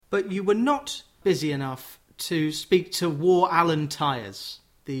but you were not busy enough to speak to War Alan Tyers,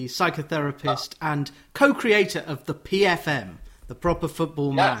 the psychotherapist and co-creator of the PFM, the Proper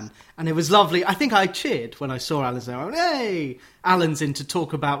Football Man. And it was lovely. I think I cheered when I saw Alan there. I went, hey, Alan's in to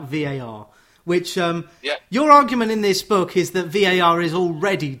talk about VAR, which your argument in this book is that VAR is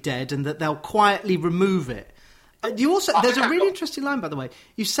already dead and that they'll quietly remove it. You also, there's a really interesting line, by the way.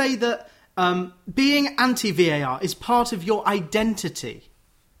 You say that being anti-VAR is part of your identity,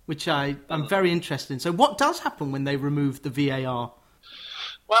 which I'm very interested in. So what does happen when they remove the VAR?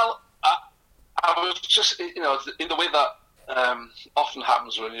 Well, I was just, in the way that often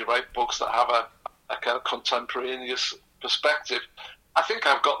happens when you write books that have a kind of contemporaneous perspective, I think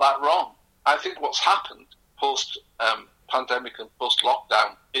I've got that wrong. I think what's happened post-pandemic and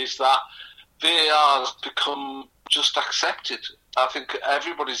post-lockdown is that VAR has become just accepted. I think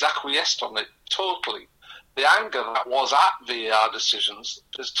everybody's acquiesced on it totally. The anger that was at VAR decisions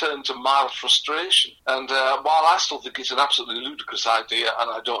has turned to mild frustration. And while I still think it's an absolutely ludicrous idea and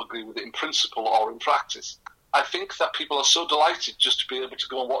I don't agree with it in principle or in practice, I think that people are so delighted just to be able to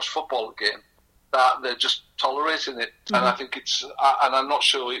go and watch football again that they're just tolerating it. Mm-hmm. And I think and I'm not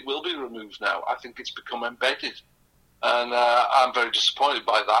sure it will be removed now. I think it's become embedded. And I'm very disappointed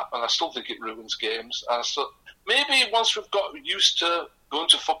by that. And I still think it ruins games. And maybe once we've got used to going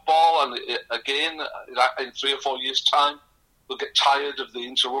to football and again, in 3 or 4 years' time, we'll get tired of the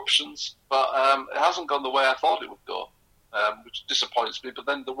interruptions. But it hasn't gone the way I thought it would go, which disappoints me. But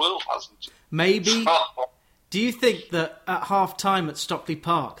then the world hasn't. Maybe. Do you think that at half-time at Stockley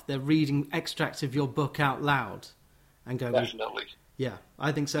Park, they're reading extracts of your book out loud? And going, definitely. Yeah,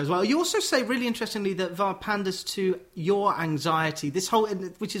 I think so as well. You also say, really interestingly, that VAR panders to your anxiety. This whole,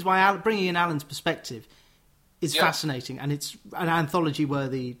 which is why bringing in Alan's perspective is fascinating, and it's an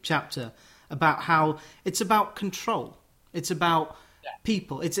anthology-worthy chapter about how it's about control. It's about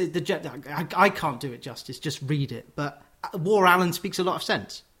people. I can't do it justice. Just read it. But War Alan speaks a lot of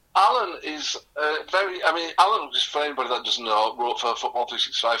sense. Alan is Alan, just for anybody that doesn't know, wrote for Football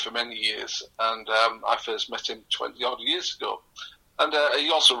 365 for many years, and I first met him 20-odd years ago. And he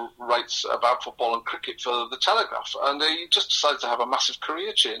also writes about football and cricket for The Telegraph, and he just decided to have a massive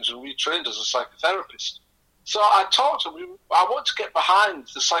career change and retrained as a psychotherapist. So I talked to him. I wanted to get behind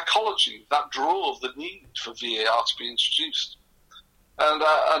the psychology that drove the need for VAR to be introduced.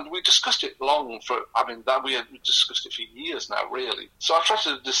 And we discussed it we discussed it for years now, really. So I tried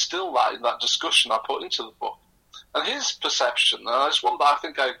to distill that in that discussion I put into the book. And his perception, and it's one that I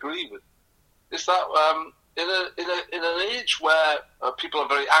think I agree with, is that in an age where people are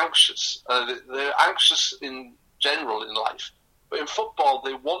very anxious, they're anxious in general in life, but in football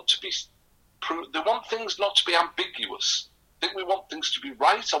they want things not to be ambiguous. I think we want things to be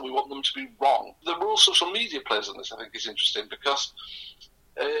right or we want them to be wrong. The role social media plays in this, I think, is interesting because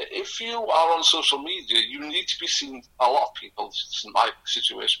if you are on social media, you need to be seen, a lot of people, this isn't my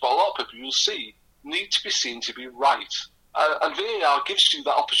situation, but a lot of people you'll see need to be seen to be right. And VAR gives you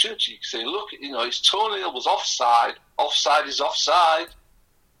that opportunity. You can say, look, his toenail was offside, offside is offside,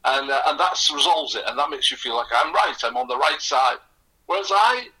 and that resolves it, and that makes you feel like I'm right, I'm on the right side. Whereas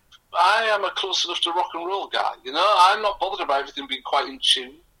I am a close enough to rock and roll guy. I'm not bothered about everything being quite in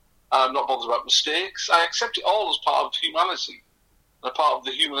tune. I'm not bothered about mistakes. I accept it all as part of humanity and a part of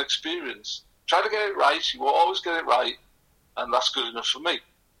the human experience. Try to get it right. You won't always get it right, and that's good enough for me.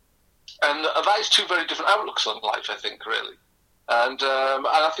 And that is two very different outlooks on life, I think, really. And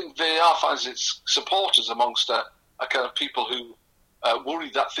I think VAR finds its supporters amongst a kind of people who worry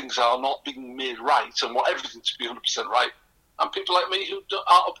that things are not being made right and want everything to be 100% right. And people like me who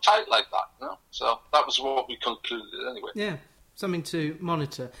aren't uptight like that, So that was what we concluded anyway. Yeah, something to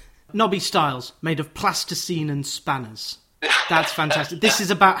monitor. Nobby Styles, made of plasticine and spanners. That's fantastic. This is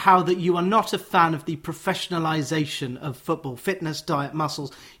about how that you are not a fan of the professionalisation of football, fitness, diet,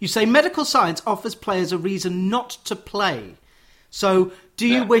 muscles. You say medical science offers players a reason not to play. So do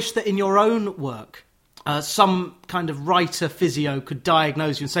you wish that in your own work, some kind of writer physio could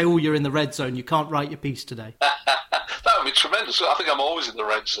diagnose you and say, you're in the red zone, you can't write your piece today? That would be tremendous. I think I'm always in the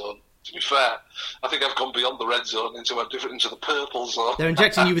red zone, to be fair. I think I've gone beyond the red zone into the purple zone. They're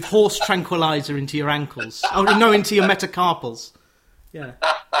injecting you with horse tranquilizer into your ankles. Into your metacarpals. Yeah.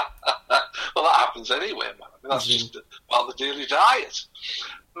 Well, that happens anyway, man. That's just part of the daily diet.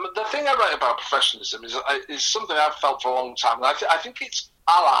 The thing I write about professionalism is something I've felt for a long time. And I think it's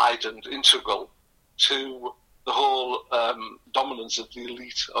allied and integral to the whole dominance of the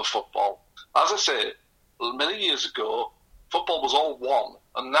elite of football. As I say, many years ago, football was all one,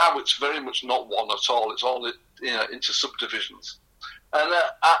 and now it's very much not one at all. It's all into subdivisions. And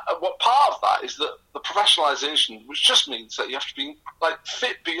what part of that is that the professionalisation, which just means that you have to be like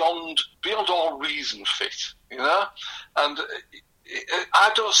fit beyond all reason fit, you know. And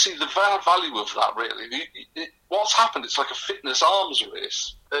I don't see the value of that really. What's happened? It's like a fitness arms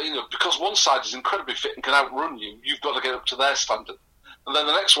race, because one side is incredibly fit and can outrun you. You've got to get up to their standard, and then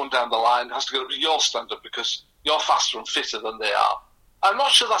the next one down the line has to get up to your standard because you're faster and fitter than they are. I'm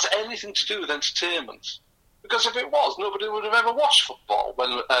not sure that's anything to do with entertainment. Because if it was, nobody would have ever watched football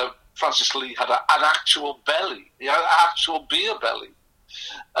when Francis Lee had an actual belly. He had an actual beer belly.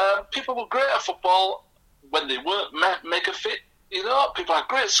 People were great at football when they weren't mega fit. People had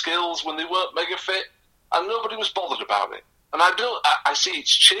great skills when they weren't mega fit, and nobody was bothered about it. And I see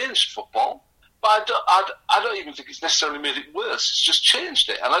it's changed football, but I don't even think it's necessarily made it worse. It's just changed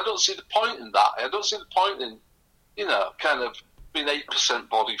it, and I don't see the point in that. I don't see the point in, kind of being 8%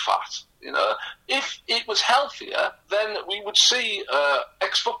 body fat. If it was healthier, then we would see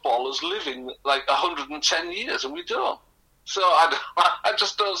ex-footballers living like 110 years, and we don't. So I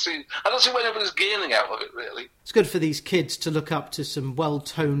just don't see. I don't see where anybody's gaining out of it, really. It's good for these kids to look up to some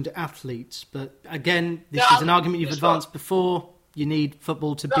well-toned athletes, but again, this is an argument you've advanced before. You need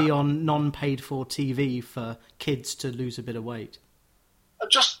football to be on non-paid-for TV for kids to lose a bit of weight. I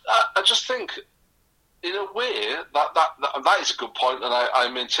just think, in a way, that is a good point, and I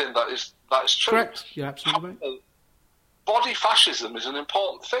maintain that is true. Correct. You're absolutely right. Body fascism is an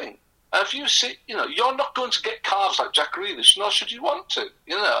important thing. And if you see, you're not going to get calves like Jack Grealish, nor should you want to.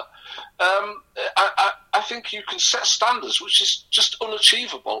 I think you can set standards which is just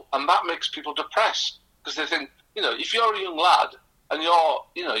unachievable, and that makes people depressed because they think, if you're a young lad and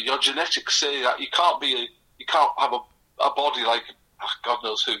your genetics say that you can't have a body like God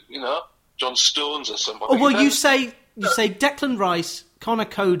knows who, John Stones or somebody. Oh, well, you say Declan Rice, Connor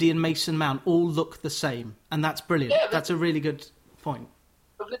Cody, and Mason Mount all look the same, and that's brilliant. Yeah, that's a really good point.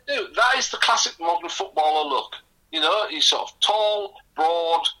 But they do. That is the classic modern footballer look. He's sort of tall,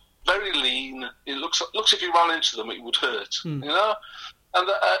 broad, very lean. It looks if you ran into them, it would hurt. And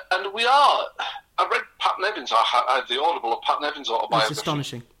we are. I read Pat Nevin's. I had the Audible of Pat Nevin's autobiography. It's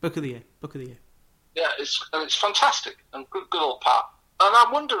astonishing. Book of the year. Yeah, it's fantastic and good old Pat. And I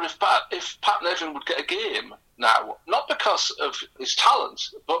wonder if Pat Nevin would get a game now, not because of his talent,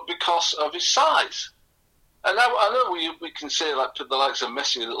 but because of his size. And I know we can say like the likes of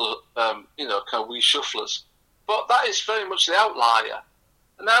Messi, little kind of wee shufflers, but that is very much the outlier.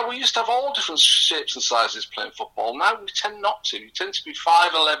 And now we used to have all different shapes and sizes playing football. Now we tend not to. You tend to be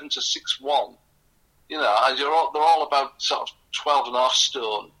 5'11" to 6'1", and they're all about sort of 12.5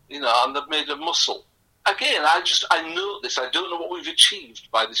 stone, and they're made of muscle. Again, I note this. I don't know what we've achieved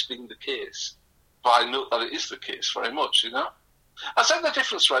by this being the case, but I note that it is the case very much, I think the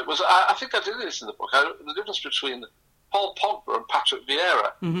difference, right, was, I think I did this in the book, the difference between Paul Pogba and Patrick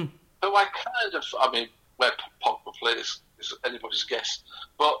Vieira, who where Pogba plays is anybody's guess,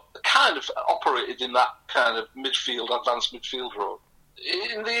 but kind of operated in that kind of advanced midfield role.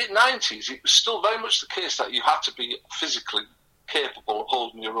 In the 90s, it was still very much the case that you had to be physically capable of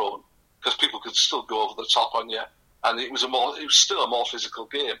holding your own, because people could still go over the top on you, and it was still a more physical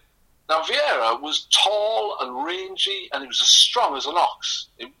game. Now, Vieira was tall and rangy, and he was as strong as an ox.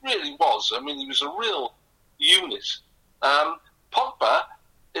 It really was. I mean, he was a real unit. Pogba,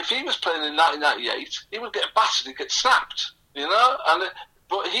 if he was playing in 1998, he would get battered, he'd get snapped,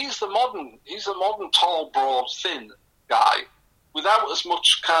 but he's the modern tall, broad, thin guy without as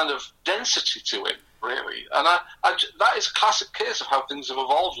much kind of density to him, really. And that is a classic case of how things have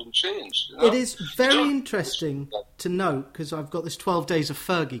evolved and changed. It is very interesting to note, because I've got this 12 Days of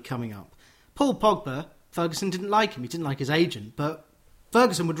Fergie coming up. Paul Pogba, Ferguson didn't like him. He didn't like his agent, but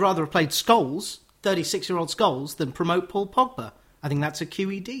Ferguson would rather have played Scholes, 36-year-old Scholes, than promote Paul Pogba. I think that's a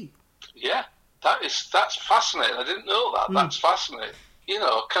QED. Yeah, that's fascinating. I didn't know that. That's fascinating.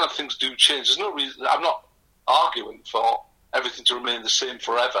 Kind of things do change. There's no reason. I'm not arguing for everything to remain the same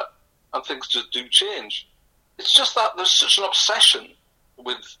forever, and things just do change. It's just that there's such an obsession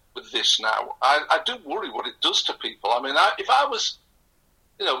with this now. I do worry what it does to people. I mean, if I was,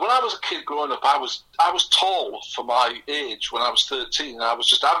 when I was a kid growing up, I was tall for my age when I was 13, and I was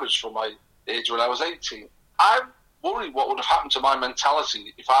just average for my age when I was 18. I worry what would have happened to my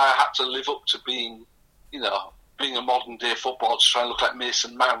mentality if I had to live up to being a modern day footballer, just trying to look like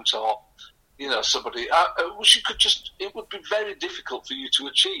Mason Mount or, somebody. It would be very difficult for you to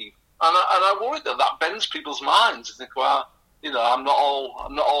achieve. And I worry that bends people's minds and think, well, I'm not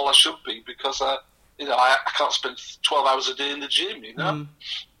all I should be because I can't spend 12 hours a day in the gym.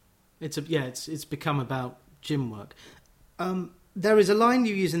 It's become about gym work. There is a line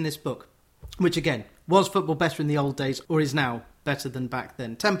you use in this book, which again, was football better in the old days or is now better than back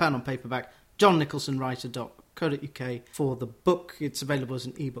then. £10 on paperback, johnnicholsonwriter.co.uk for the book. It's available as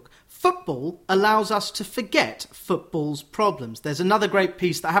an ebook. Football allows us to forget football's problems. There's another great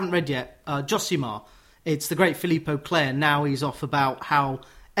piece that I haven't read yet, Josimar. It's the great Filippo Clare. Now he's off about how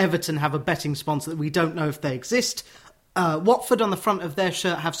Everton have a betting sponsor that we don't know if they exist. Watford on the front of their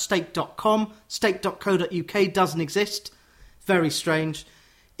shirt have stake.com. Stake.co.uk doesn't exist. Very strange.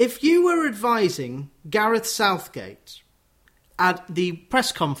 If you were advising Gareth Southgate at the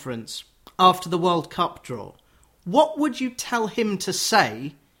press conference after the World Cup draw, what would you tell him to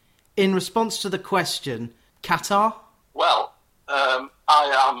say in response to the question, Qatar? Well, I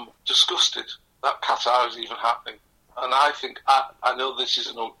am disgusted that Qatar is even happening. And I think, I know this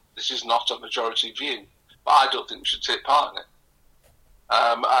is not a majority view, but I don't think we should take part in it.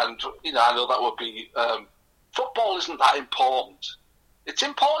 And, I know that would be... football isn't that important. It's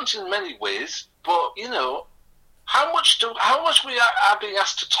important in many ways, but, how much we are being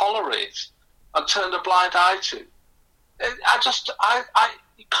asked to tolerate and turn a blind eye to?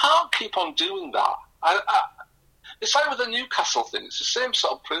 You can't keep on doing that. It's like with the Newcastle thing. It's the same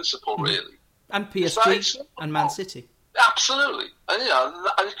sort of principle, really. And PSG and Man City. Absolutely. And,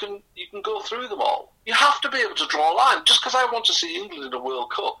 you can go through them all. You have to be able to draw a line. Just because I want to see England in a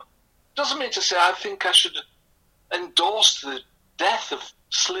World Cup doesn't mean to say I think I should endorse the death of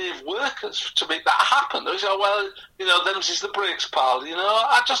slave workers to make that happen. They say, them's is the breaks, pal.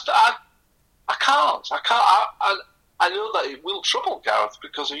 I can't. I know that it will trouble Gareth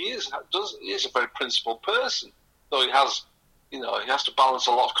because he is a very principled person, though he has to balance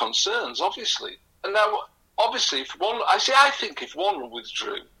a lot of concerns, obviously. And now, obviously, I think if one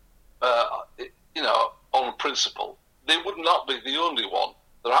withdrew, on principle, they would not be the only one.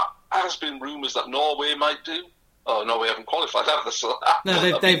 There has been rumours that Norway might do. Oh, Norway haven't qualified, have they? So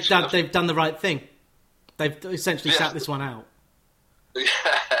no, they've done the right thing. They've essentially sat this one out. Yeah,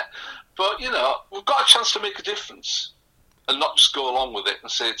 but we've got a chance to make a difference and not just go along with it and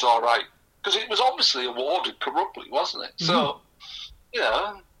say it's all right, because it was obviously awarded corruptly, wasn't it? Mm-hmm. So,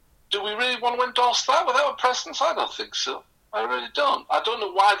 do we really want to endorse that without a precedent? I don't think so. I really don't. I don't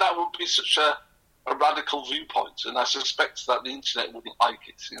know why that would be such a radical viewpoint, and I suspect that the internet wouldn't like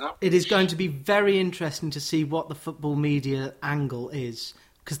it, It is going to be very interesting to see what the football media angle is,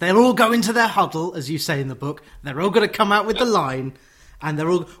 because they'll all go into their huddle, as you say in the book, they're all going to come out with the line, and they're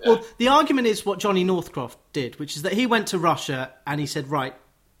all... Yeah. Well, the argument is what Johnny Northcroft did, which is that he went to Russia and he said, right,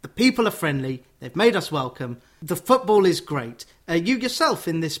 the people are friendly, they've made us welcome, the football is great. You yourself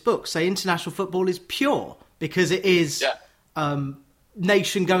in this book say international football is pure, because it is... Yeah.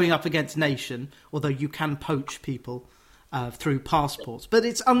 Nation going up against nation, although you can poach people through passports, but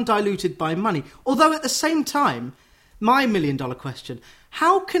it's undiluted by money. Although at the same time, my $1 million question,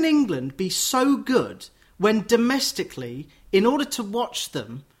 how can England be so good when domestically, in order to watch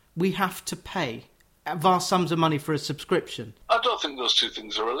them, we have to pay vast sums of money for a subscription? I don't think those two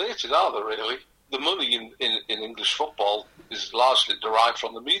things are related, are they, really? The money in English football is largely derived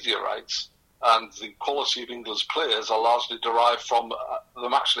from the media rights. And the quality of England's players are largely derived from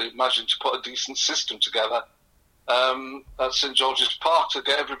them actually managing to put a decent system together at St George's Park to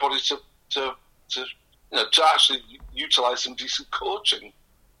get everybody to actually utilise some decent coaching,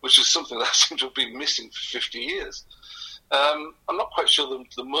 which is something that seems to have been missing for 50 years. I'm not quite sure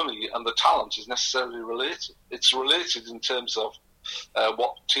the money and the talent is necessarily related. It's related in terms of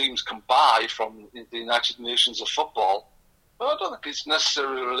what teams can buy from the United Nations of football, but I don't think it's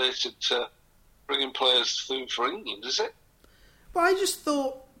necessarily related to bringing players through for England, is it? Well, I just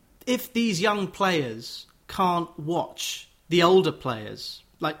thought if these young players can't watch the older players,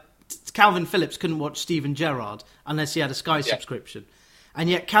 like Calvin Phillips couldn't watch Steven Gerrard unless he had a Sky subscription, and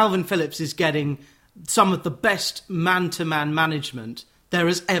yet Calvin Phillips is getting some of the best man-to-man management there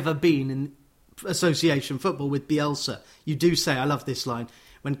has ever been in association football with Bielsa. You do say, I love this line,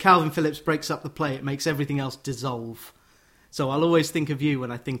 when Calvin Phillips breaks up the play, it makes everything else dissolve. So I'll always think of you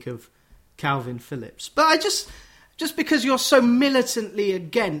when I think of Calvin Phillips. But I just because you're so militantly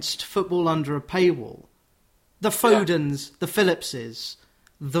against football under a paywall, the Fodens, the Phillipses,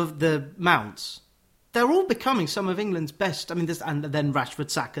 the Mounts, they're all becoming some of England's best. I mean, and then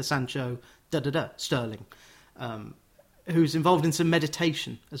Rashford, Saka, Sancho, Sterling, who's involved in some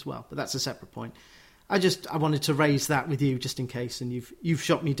meditation as well. But that's a separate point. I wanted to raise that with you just in case, and you've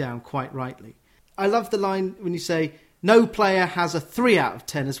shot me down quite rightly. I love the line when you say, no player has a 3 out of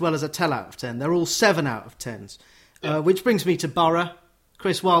 10 as well as a 10 out of 10. They're all 7 out of 10s. Which brings me to Borough.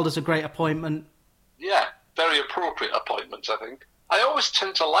 Chris Wilder's a great appointment. Yeah, very appropriate appointment, I think. I always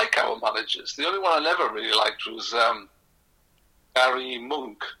tend to like our managers. The only one I never really liked was Gary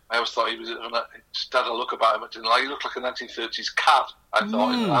Monk. I always thought he just had a look about him. I didn't like. He looked like a 1930s cad. I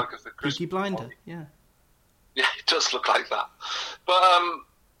thought, Agatha Christie. Peaky Blinder, yeah. Yeah, it does look like that.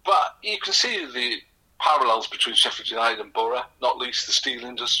 But you can see the parallels between Sheffield United and Borough, not least the steel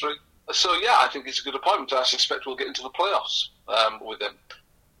industry. So yeah, I think it's a good appointment. I suspect we'll get into the playoffs with him.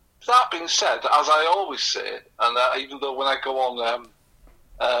 That being said, as I always say, and even though when I go on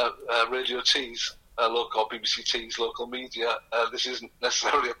Radio T's, local BBC T's, local media, this isn't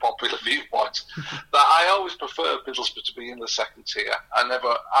necessarily a popular viewpoint, that I always prefer Middlesbrough to be in the second tier.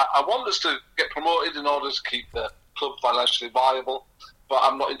 I want us to get promoted in order to keep the club financially viable, but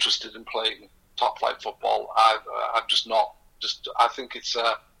I'm not interested in playing top-flight football. I'm just not. I think it's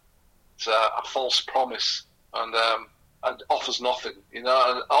a false promise and offers nothing, and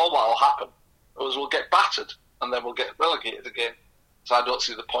all that will happen is we'll get battered and then we'll get relegated again. So I don't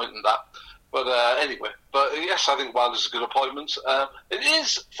see the point in that. But anyway, yes, I think Wilder's a good appointment. It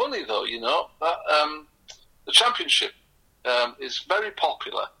is funny though, that the Championship is very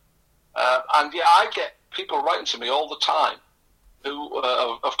popular, and yeah, I get people writing to me all the time who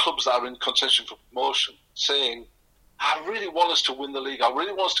of clubs that are in contention for promotion saying, I really want us to win the league. I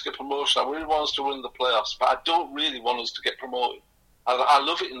really want us to get promotion. I really want us to win the playoffs. But I don't really want us to get promoted. I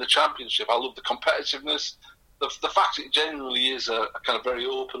love it in the Championship. I love the competitiveness. The fact that it genuinely is a kind of very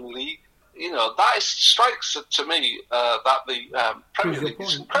open league. That strikes to me that the Premier League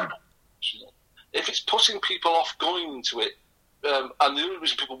is incredible. If it's putting people off going into it, and the only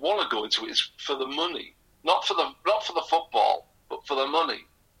reason people want to go into it is for the money, not for the football, but for the money.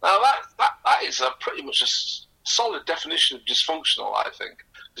 Now that is pretty much a solid definition of dysfunctional, I think.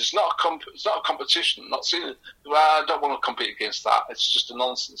 It's not a competition. Not saying, I don't want to compete against that. It's just a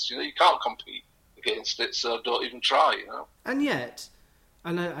nonsense. You can't compete against it, so don't even try. And yet,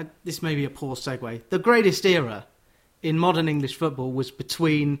 I know this may be a poor segue. The greatest era in modern English football was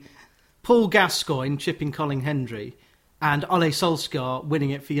between Paul Gascoigne chipping Colin Hendry and Ole Solskjaer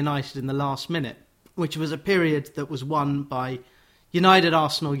winning it for United in the last minute, which was a period that was won by United,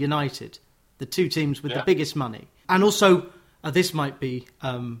 Arsenal, United, the two teams with the biggest money. And also, this might be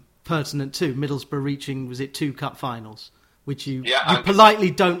pertinent too, Middlesbrough reaching, was it 2 cup finals? Which you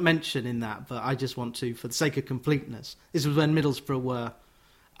politely don't mention in that, but I just want to, for the sake of completeness. This was when Middlesbrough were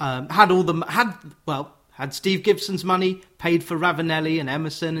had Steve Gibson's money, paid for Ravanelli and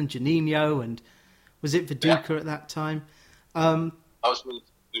Emerson and Janino, and was it Viduka at that time? I was with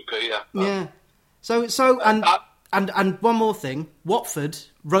Viduka, yeah. Yeah. So and one more thing, Watford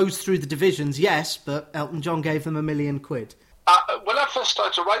rose through the divisions, yes, but Elton John gave them £1 million. When I first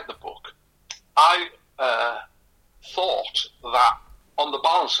started to write the book, I thought that on the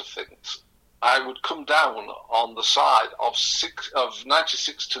balance of things, I would come down on the side of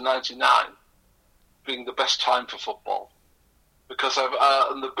 96 to 99 being the best time for football, because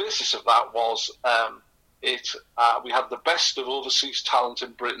and the basis of that was we had the best of overseas talent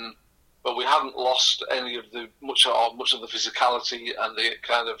in Britain, but we hadn't lost any of much of the physicality and the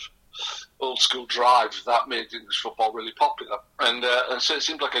kind of old school drive that made English football really popular, and so it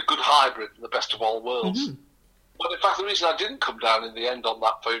seemed like a good hybrid in the best of all worlds. Mm-hmm. But in fact, the reason I didn't come down in the end on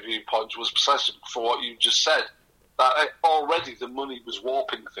that viewpoint was precisely for what you just said, that already the money was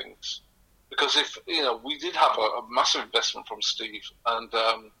warping things. Because if we did have a massive investment from Steve, and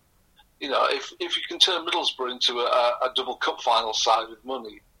if you can turn Middlesbrough into a double cup final side with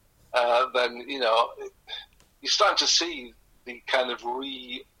money, then you're starting to see the kind of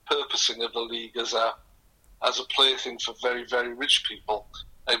repurposing of the league as a plaything for very, very rich people.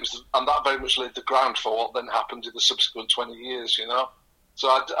 And that very much laid the ground for what then happened in the subsequent 20 years, So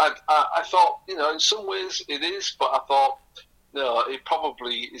I thought, in some ways it is, but I thought, it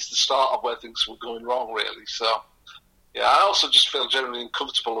probably is the start of where things were going wrong, really. So, yeah, I also just feel generally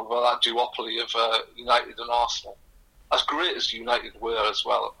uncomfortable about that duopoly of United and Arsenal. As great as United were as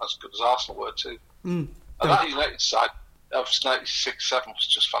well, as good as Arsenal were too. And that United side of 96-7 was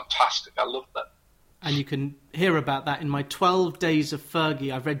just fantastic. I loved that. And you can hear about that in my 12 Days of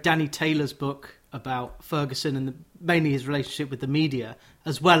Fergie. I've read Danny Taylor's book about Ferguson and mainly his relationship with the media,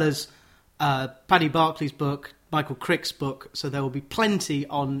 as well as Paddy Barclay's book, Michael Crick's book. So there will be plenty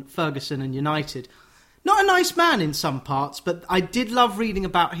on Ferguson and United. Not a nice man in some parts, but I did love reading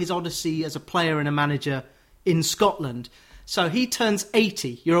about his odyssey as a player and a manager in Scotland. So he turns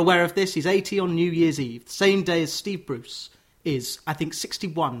 80. You're aware of this? He's 80 on New Year's Eve, the same day as Steve Bruce is. I think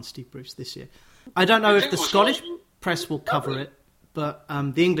 61, Steve Bruce, this year. I don't know if the Scottish press will cover it, but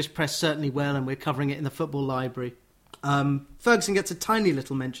the English press certainly will, and we're covering it in the Football Library. Ferguson gets a tiny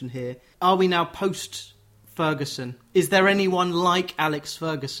little mention here. Are we now post-Ferguson? Is there anyone like Alex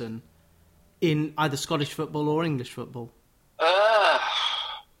Ferguson in either Scottish football or English football?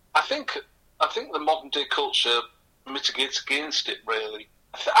 think the modern day culture mitigates against it. Really,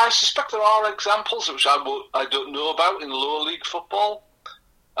 I suspect there are examples which I don't know about in lower league football,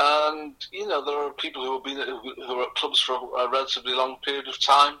 and there are people who are at clubs for a relatively long period of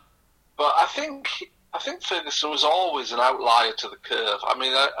time. But I think Ferguson was always an outlier to the curve. I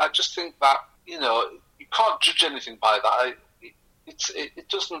mean, I just think that you can't judge anything by that. It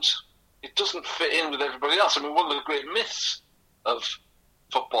doesn't fit in with everybody else. I mean, one of the great myths of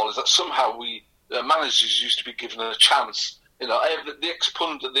football is that somehow managers used to be given a chance. The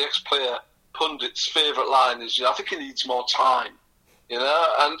ex-player pundit's favourite line is, I think he needs more time.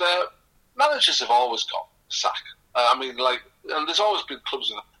 And managers have always got sack. And there's always been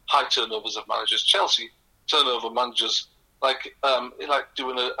clubs with high turnovers of managers. Chelsea turnover managers like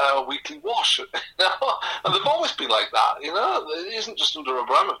doing a weekly wash, and they've always been like that. It isn't just under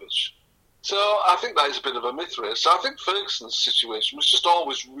Abramovich. So I think that is a bit of a myth race. So I think Ferguson's situation was just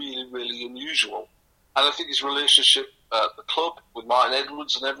always really, really unusual. And I think his relationship at the club with Martin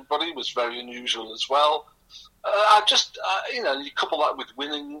Edwards and everybody was very unusual as well. You couple that with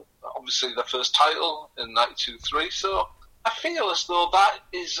winning, obviously, their first title in 92-3. So I feel as though that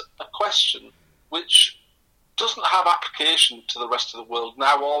is a question which doesn't have application to the rest of the world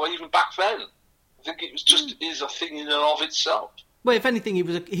now or even back then. I think it was just is a thing in and of itself. Well, if anything,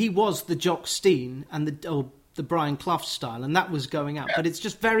 he was the Jock Stein and the Brian Clough style, and that was going out. Yeah. But it's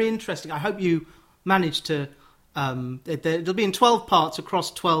just very interesting. I hope you manage to... it'll be in 12 parts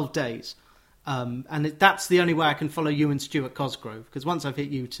across 12 days. That's the only way I can follow you and Stuart Cosgrove, because once I've hit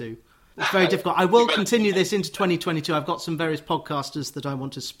you two, it's very difficult. I will continue this into 2022. I've got some various podcasters that I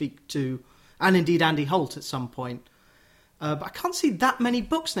want to speak to, and indeed Andy Holt at some point. But I can't see that many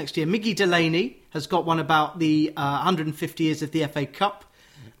books next year. Miggy Delaney has got one about the 150 years of the FA Cup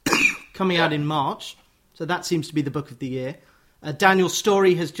coming out in March. So that seems to be the book of the year. Daniel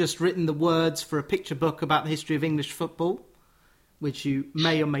Storey has just written the words for a picture book about the history of English football, which you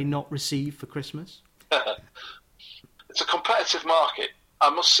may or may not receive for Christmas. It's a competitive market. I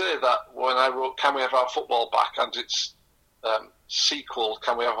must say that when I wrote Can We Have Our Football Back and its sequel,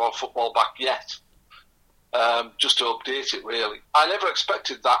 Can We Have Our Football Back Yet? Just to update it, really. I never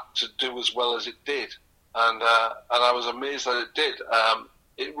expected that to do as well as it did, and I was amazed that it did.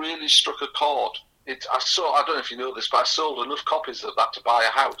 It really struck a chord. I don't know if you know this, but I sold enough copies of that to buy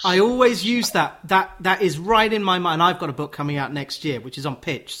a house. I always use that. That is right in my mind. I've got a book coming out next year, which is on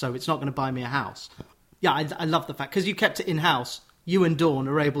pitch, so it's not going to buy me a house. Yeah, I love the fact, because you kept it in-house, you and Dawn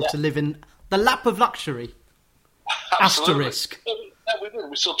are able to live in the lap of luxury. Absolutely. Asterisk. Yeah, we did.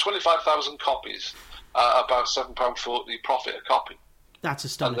 We sold 25,000 copies. About £7.40 profit a copy. That's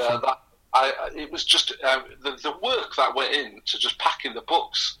astonishing. And it was just the work that went in to just packing the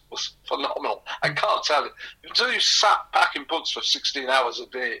books was phenomenal. I can't tell you. Until you sat packing books for 16 hours a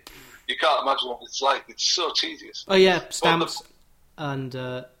day, you can't imagine what it's like. It's so tedious. Oh yeah, stamps and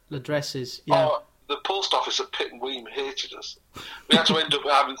addresses. Yeah. The post office at Pitt and Weem hated us. We had to end up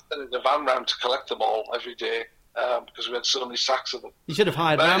sending a van round to collect them all every day because we had so many sacks of them. You should have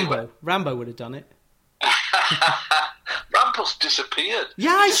hired Rambo. Anyway. Rambo would have done it. Rambo's disappeared.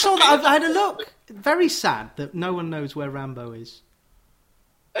 Yeah, I saw that. I had a look. Very sad that no one knows where Rambo is.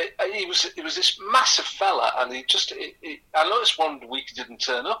 He was this massive fella, and I noticed one week he didn't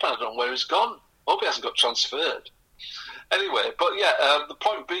turn up, and I don't know where he's gone. Hope he hasn't got transferred. Anyway, but yeah, the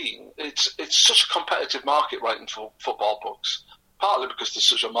point being, it's such a competitive market writing for football books. Partly because there's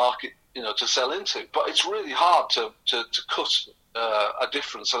such a market, to sell into, but it's really hard to cut a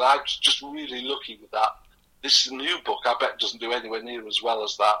difference, and I'm just really lucky with that. This new book, I bet, doesn't do anywhere near as well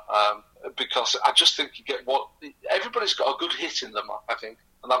as that, because I just think you get everybody's got a good hit in them, I think,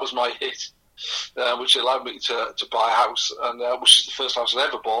 and that was my hit, which allowed me to buy a house, and which is the first house I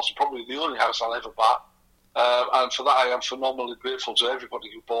ever bought, and probably the only house I'll ever buy. And for that, I am phenomenally grateful to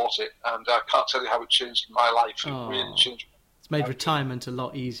everybody who bought it, and I can't tell you how it changed my life. It really changed. Made retirement a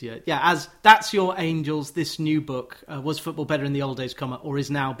lot easier. Yeah, as that's your Angels, this new book, Was Football Better in the Old Days, or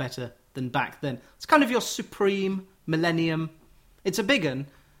is now better than back then? It's kind of your supreme millennium. It's a big one,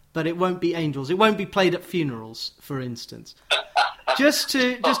 but it won't be Angels. It won't be played at funerals, for instance. Just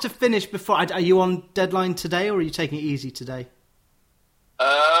to finish before, are you on deadline today, or are you taking it easy today?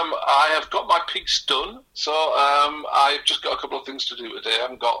 I have got my piece done, so I've just got a couple of things to do today. I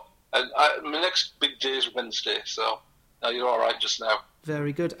haven't got... my next big day is Wednesday, so... No, you're all right just now.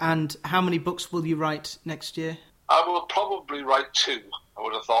 Very good. And how many books will you write next year? I will probably write 2, I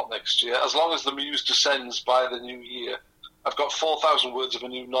would have thought, next year, as long as the muse descends by the new year. I've got 4,000 words of a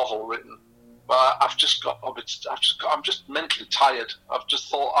new novel written, but I'm just mentally tired. I've just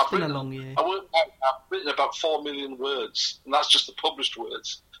thought... It's been a long year. I've written about 4 million words, and that's just the published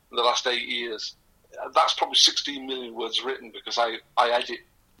words. in the last 8 years. That's probably 16 million words written because I edit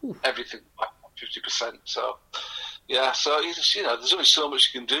everything by 50%. So, yeah, so it's, there's only so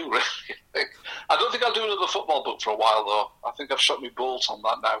much you can do, really. I don't think I'll do another football book for a while, though. I think I've shot my bolt on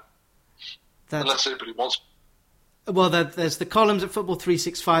that now. Unless anybody wants. Well, there's the columns at Football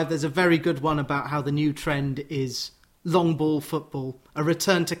 365. There's a very good one about how the new trend is long ball football, a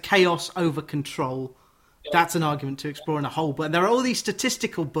return to chaos over control. Yeah. That's an argument to explore in a whole. But there are all these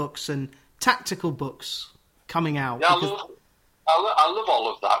statistical books and tactical books coming out. Yeah, I love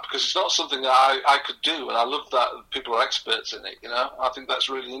all of that because it's not something that I could do, and I love that people are experts in it. I think that's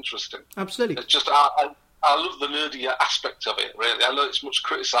really interesting. Absolutely. It's just I love the nerdy aspect of it. Really, I know it's much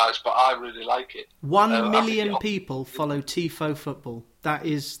criticised, but I really like it. 1 million people follow Tifo Football.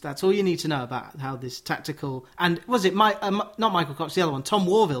 That's all you need to know about how this tactical. And was it not Michael Cox, the other one? Tom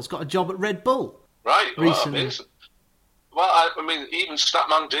Warville's got a job at Red Bull. Right. Recently. Well, amazing. Well, I mean, even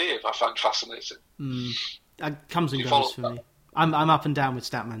Statman Dave I find fascinating. That comes and goes for me. I'm up and down with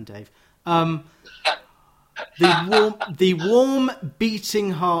Statman Dave. The warm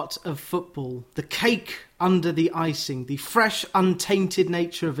beating heart of football, the cake under the icing, the fresh, untainted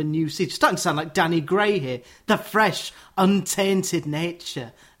nature of a new season. It's starting to sound like Danny Gray here. The fresh, untainted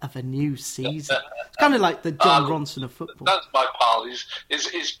nature of a new season. It's kind of like the John Ronson of football. That's my pal.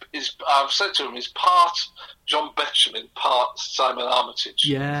 I've said to him, he's part John Betjeman, part Simon Armitage.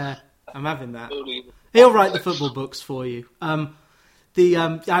 Yeah, I'm having that. He'll write the football books for you. We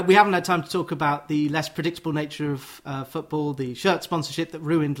haven't had time to talk about the less predictable nature of football, the shirt sponsorship that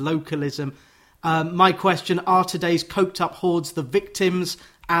ruined localism. My question, are today's coked-up hordes the victims,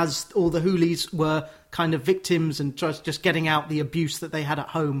 as all the Hoolies were kind of victims and just getting out the abuse that they had at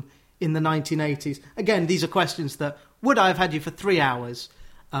home in the 1980s? Again, these are questions that would I have had you for 3 hours,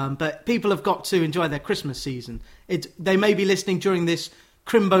 but people have got to enjoy their Christmas season. They may be listening during this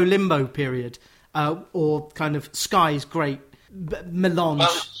crimbo-limbo period, or kind of Sky's great melange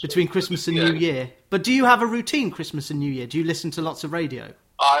between Christmas and New Year. But do you have a routine Christmas and New Year? Do you listen to lots of radio?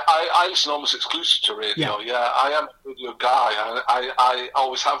 I listen almost exclusively to radio. Yeah, I am a radio guy. I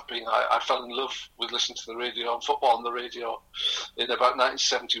always have been. I fell in love with listening to the radio and football on the radio in about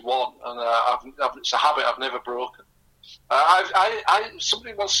 1971, and it's a habit I've never broken.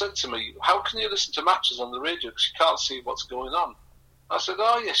 Somebody once said to me, "How can you listen to matches on the radio because you can't see what's going on?" I said,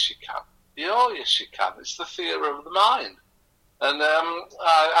 "Oh yes, you can. Oh yes, you can. It's the theatre of the mind." And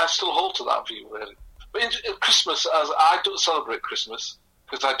I still hold to that view, really. But in Christmas, as I don't celebrate Christmas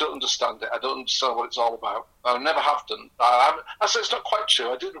because I don't understand it. I don't understand what it's all about. I never have done. I say it's not quite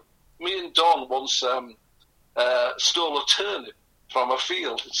true. Me and Don once stole a turnip from a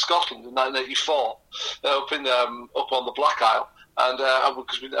field in Scotland in 1984, up on the Black Isle, and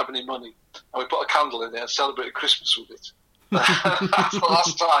because we didn't have any money, and we put a candle in there and celebrated Christmas with it. That's the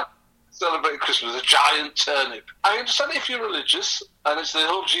last time. Celebrating Christmas, a giant turnip. I understand if you're religious, and it's the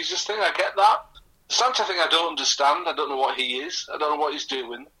whole Jesus thing, I get that. The Santa thing I don't understand. I don't know what he is. I don't know what he's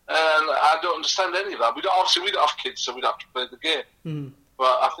doing. And I don't understand any of that. We don't have kids, so we don't have to play the game. But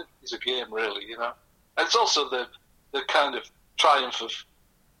I think it's a game, really, And it's also the kind of triumph of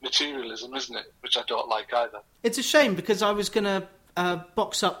materialism, isn't it? Which I don't like either. It's a shame, because I was going to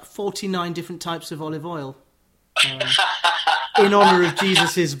box up 49 different types of olive oil. In honour of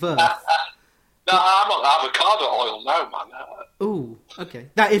Jesus' birth. No, I'm on avocado oil now, man. Ooh, okay.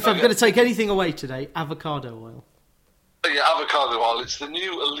 If I'm going to take anything away today, avocado oil. Yeah, avocado oil. It's the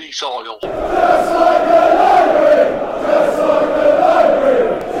new elite oil. Just like an ivory! Just like an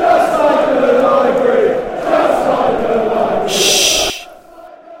ivory!